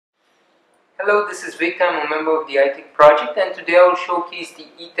Hello, this is Vic. I'm a member of the iTech project, and today I will showcase the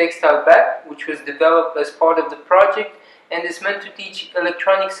e-textile bag, which was developed as part of the project and is meant to teach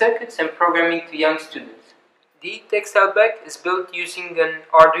electronic circuits and programming to young students. The e-textile bag is built using an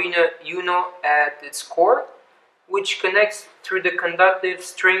Arduino Uno at its core, which connects through the conductive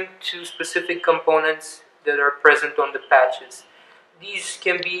string to specific components that are present on the patches. These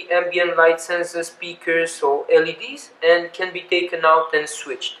can be ambient light sensors, speakers, or LEDs, and can be taken out and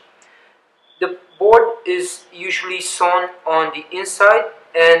switched. The board is usually sewn on the inside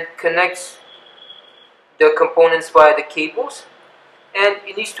and connects the components via the cables, and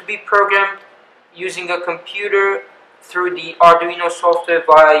it needs to be programmed using a computer through the Arduino software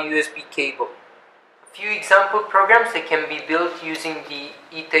via USB cable. A few example programs that can be built using the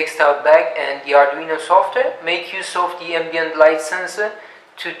e-textile bag and the Arduino software make use of the ambient light sensor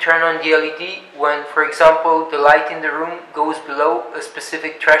to turn on the LED when, for example, the light in the room goes below a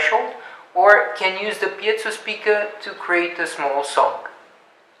specific threshold, or can use the piezo speaker to create a small song.